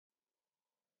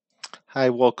Hi,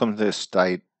 welcome to this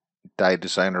die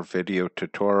designer video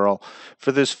tutorial.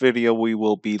 For this video, we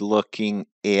will be looking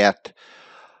at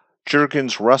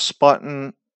Jergens rest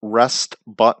buttons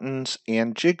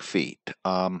and jig feet,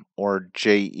 or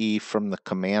JE from the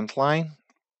command line.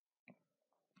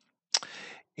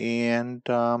 And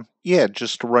yeah,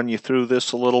 just to run you through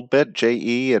this a little bit,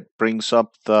 JE, it brings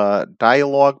up the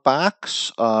dialog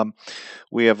box.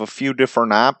 We have a few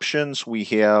different options. We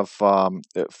have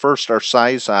first our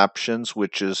size options,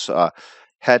 which is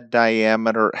head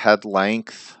diameter, head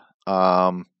length.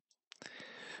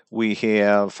 We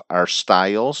have our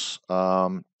styles.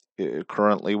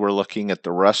 Currently we're looking at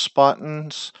the rest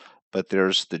buttons, but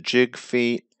there's the jig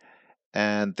feet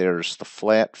and there's the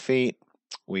flat feet.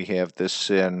 We have this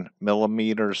in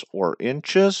millimeters or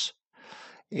inches.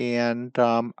 And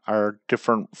our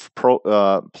different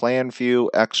plan view,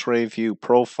 x-ray view,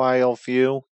 profile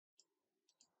view.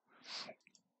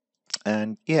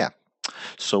 And yeah,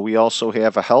 so we also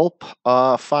have a help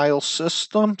file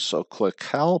system. So click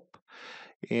help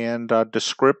and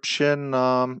description,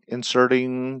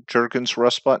 inserting Jergens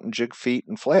rest button, jig feet,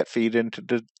 and flat feet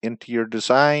into your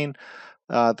design.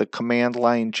 The command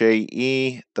line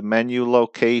JE, the menu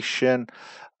location,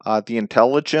 the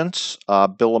intelligence,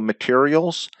 bill of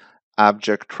materials,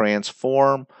 object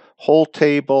transform, whole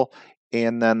table,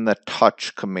 and then the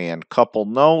touch command. Couple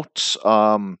notes.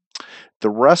 The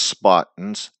rest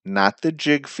buttons, not the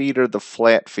jig feet or the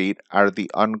flat feet, are the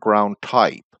unground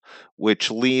type, which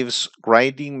leaves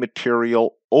grinding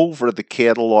material over the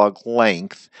catalog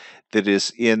length that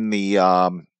is in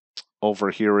the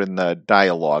over here in the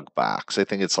dialog box. I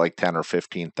think it's like 10 or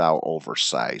 15 thou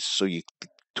oversized. So you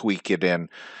tweak it in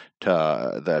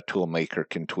to the toolmaker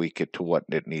can tweak it to what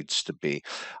it needs to be.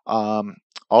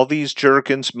 All these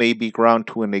Jergens may be ground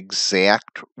to an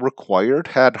exact required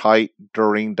head height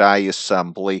during die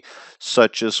assembly,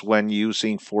 such as when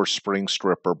using for spring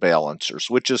stripper balancers,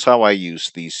 which is how I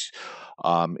use these,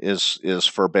 is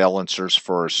for balancers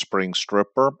for a spring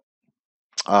stripper.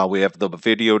 We have the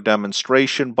video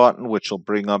demonstration button, which will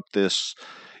bring up this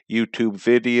YouTube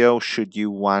video should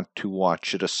you want to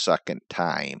watch it a second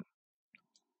time.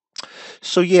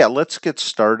 So yeah, let's get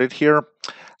started here.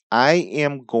 I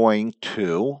am going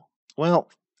to,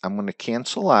 I'm going to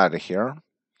cancel out of here.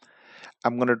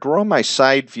 I'm going to draw my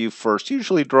side view first.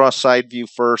 Usually draw side view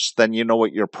first, then you know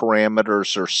what your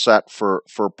parameters are set for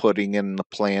putting in the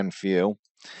plan view.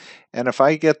 And if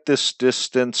I get this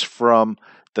distance from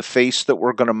the face that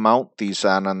we're going to mount these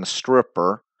on the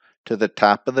stripper to the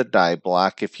top of the die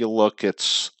block, if you look,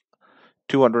 it's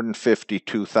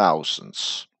 252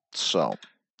 thousandths. So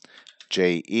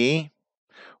JE,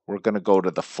 we're going to go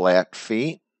to the flat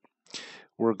feet.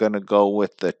 We're going to go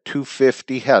with the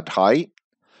 250 head height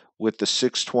with the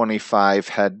 625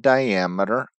 head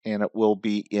diameter, and it will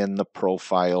be in the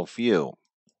profile view.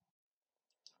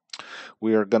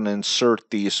 We are going to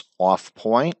insert these off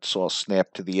point, so I'll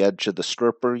snap to the edge of the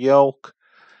stripper yoke,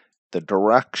 the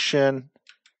direction,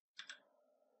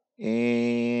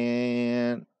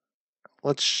 and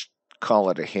let's call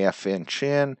it a 1/2 inch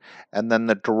in, and then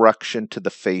the direction to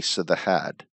the face of the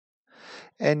head.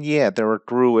 And yeah, there it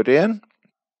drew it in.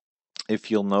 If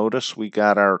you'll notice, we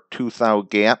got our 2 thou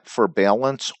gap for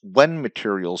balance when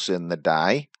material's in the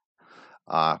die.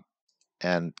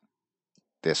 And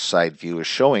this side view is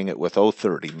showing it with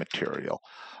 030 material.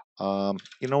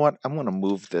 You know what? I'm going to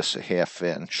move this a 1/2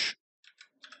 inch.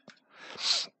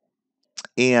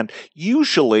 And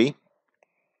usually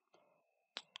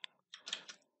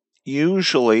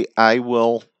I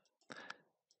will,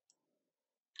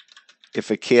 if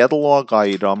a catalog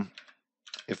item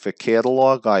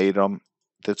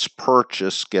that's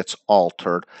purchased gets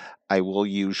altered, I will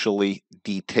usually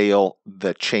detail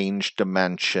the change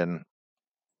dimension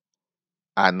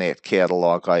on that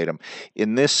catalog item.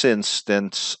 In this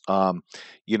instance,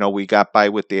 we got by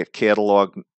with that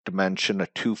catalog dimension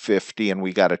of 250 and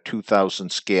we got a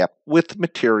 2000 gap with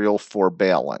material for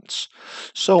balance.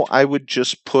 So I would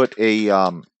just put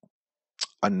a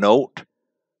note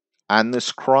on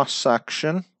this cross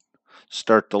section,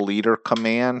 start the leader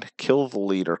command, kill the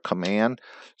leader command,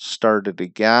 start it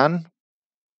again.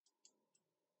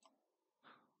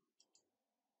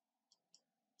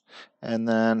 And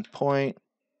then point.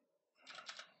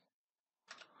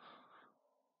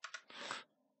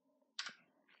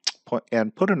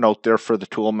 And put a note there for the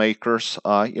tool makers,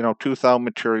 2 thou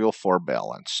material for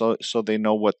balance, so they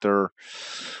know what they're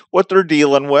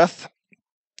dealing with.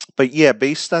 But yeah,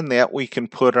 based on that, we can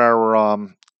put our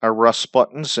rest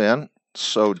buttons in.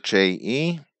 So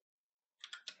JE,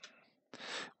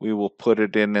 we will put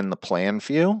it in the plan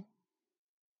view,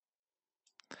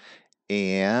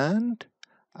 and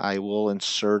I will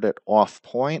insert it off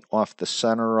point, off the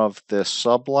center of this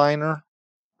subliner.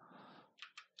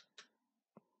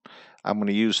 I'm going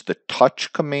to use the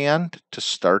touch command to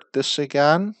start this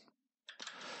again.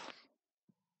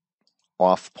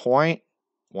 Off point,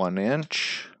 1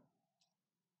 inch.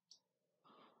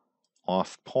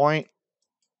 Off point,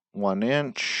 1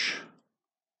 inch.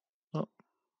 Oh.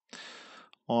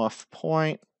 Off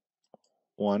point,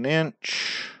 1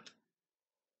 inch.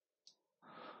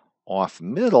 Off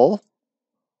middle,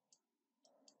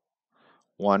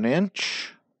 1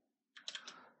 inch.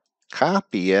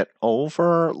 Copy it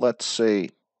over, let's say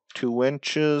 2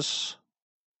 inches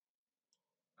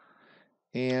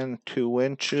and 2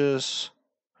 inches,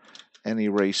 and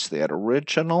erase that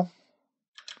original.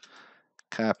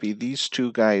 Copy these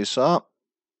two guys up.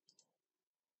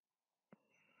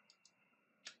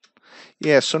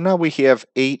 Yeah, so now we have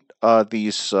 8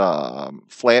 these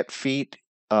flat feet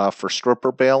for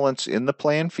stripper balance in the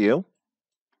plan view.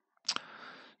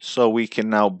 So we can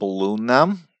now balloon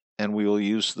them, and we will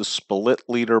use the split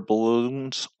leader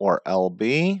balloons, or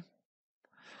LB.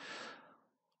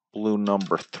 Balloon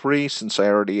number 3, since I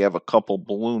already have a couple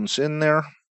balloons in there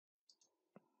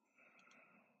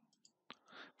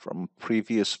from a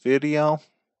previous video.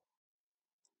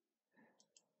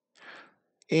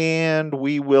 And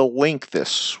we will link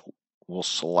this. We'll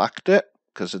select it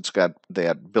because it's got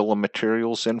that bill of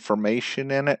materials information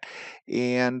in it.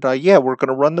 And yeah, we're going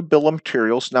to run the bill of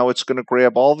materials. Now it's going to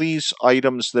grab all these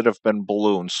items that have been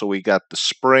ballooned. So we got the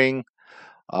spring,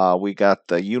 we got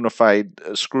the unified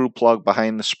screw plug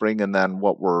behind the spring, and then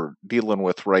what we're dealing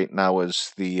with right now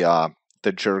is the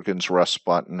Jergens rest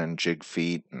button and jig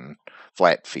feet and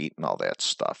flat feet and all that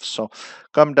stuff. So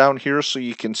come down here so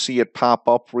you can see it pop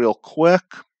up real quick.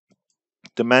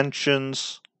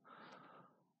 Dimensions,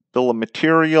 bill of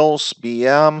materials,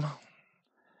 BM.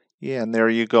 Yeah, and there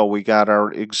you go. We got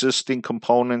our existing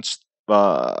components,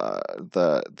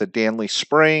 the Danley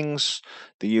springs,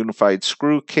 the unified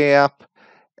screw cap,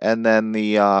 and then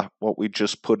the what we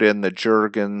just put in, the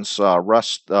Jergens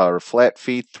flat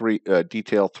feet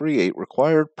detail 3.8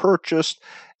 required, purchased,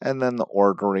 and then the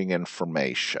ordering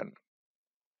information.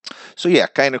 So yeah,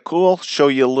 kind of cool. Show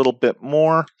you a little bit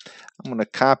more. I'm going to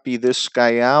copy this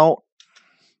guy out.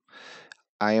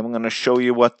 I am going to show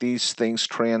you what these things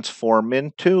transform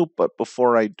into, but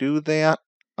before I do that,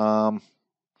 I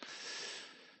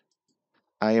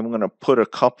am going to put a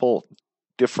couple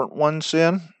different ones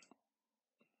in.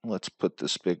 Let's put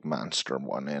this big monster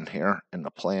one in here in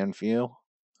the plan view.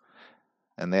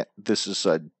 And this is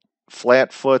a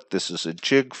flat foot, this is a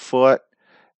jig foot,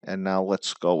 and now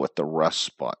let's go with the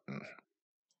rest button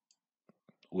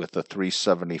with a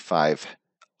 375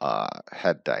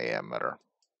 head diameter.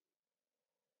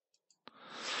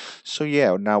 So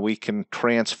yeah, now we can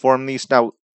transform these.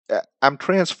 Now I'm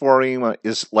transforming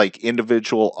is like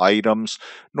individual items.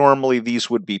 Normally these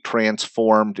would be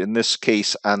transformed, in this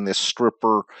case on this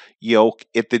stripper yoke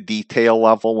at the detail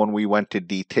level. When we went to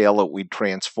detail it, we'd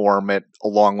transform it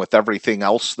along with everything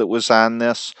else that was on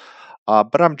this.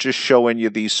 But I'm just showing you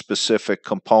these specific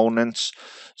components.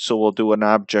 So we'll do an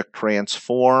object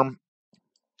transform,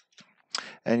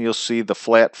 and you'll see the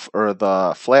flat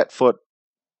foot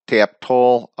tapped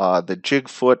hole, the jig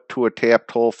foot to a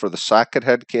tapped hole for the socket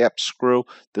head cap screw.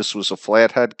 This was a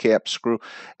flat head cap screw,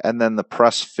 and then the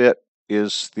press fit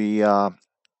is the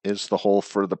hole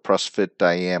for the press fit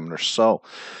diameter. So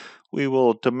we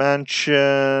will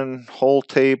dimension hole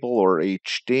table, or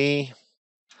HD.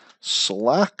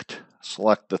 Select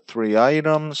the 3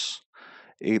 items.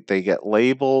 They get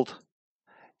labeled,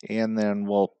 and then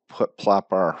we'll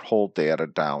plop our hole data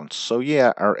down. So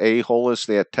yeah, our A hole is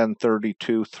that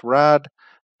 1032 thread.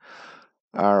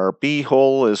 Our B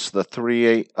hole is the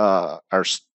 3/8. Our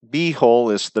B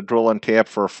hole is the drill and tap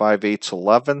for a 5/8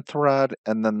 11 thread,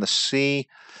 and then the C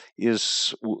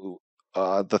is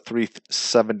the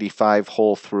 375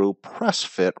 hole through press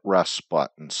fit rest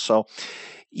button. So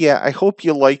yeah, I hope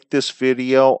you liked this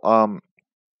video.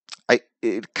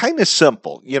 It kind of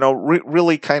simple, you know,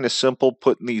 really kind of simple,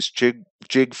 putting these jig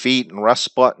feet and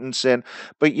rest buttons in.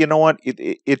 But you know what?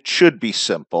 It should be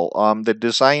simple. The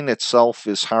design itself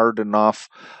is hard enough.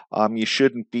 You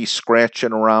shouldn't be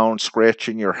scratching around,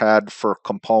 scratching your head for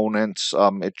components.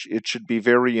 It should be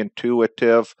very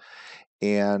intuitive.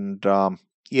 And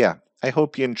yeah, I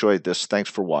hope you enjoyed this. Thanks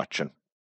for watching.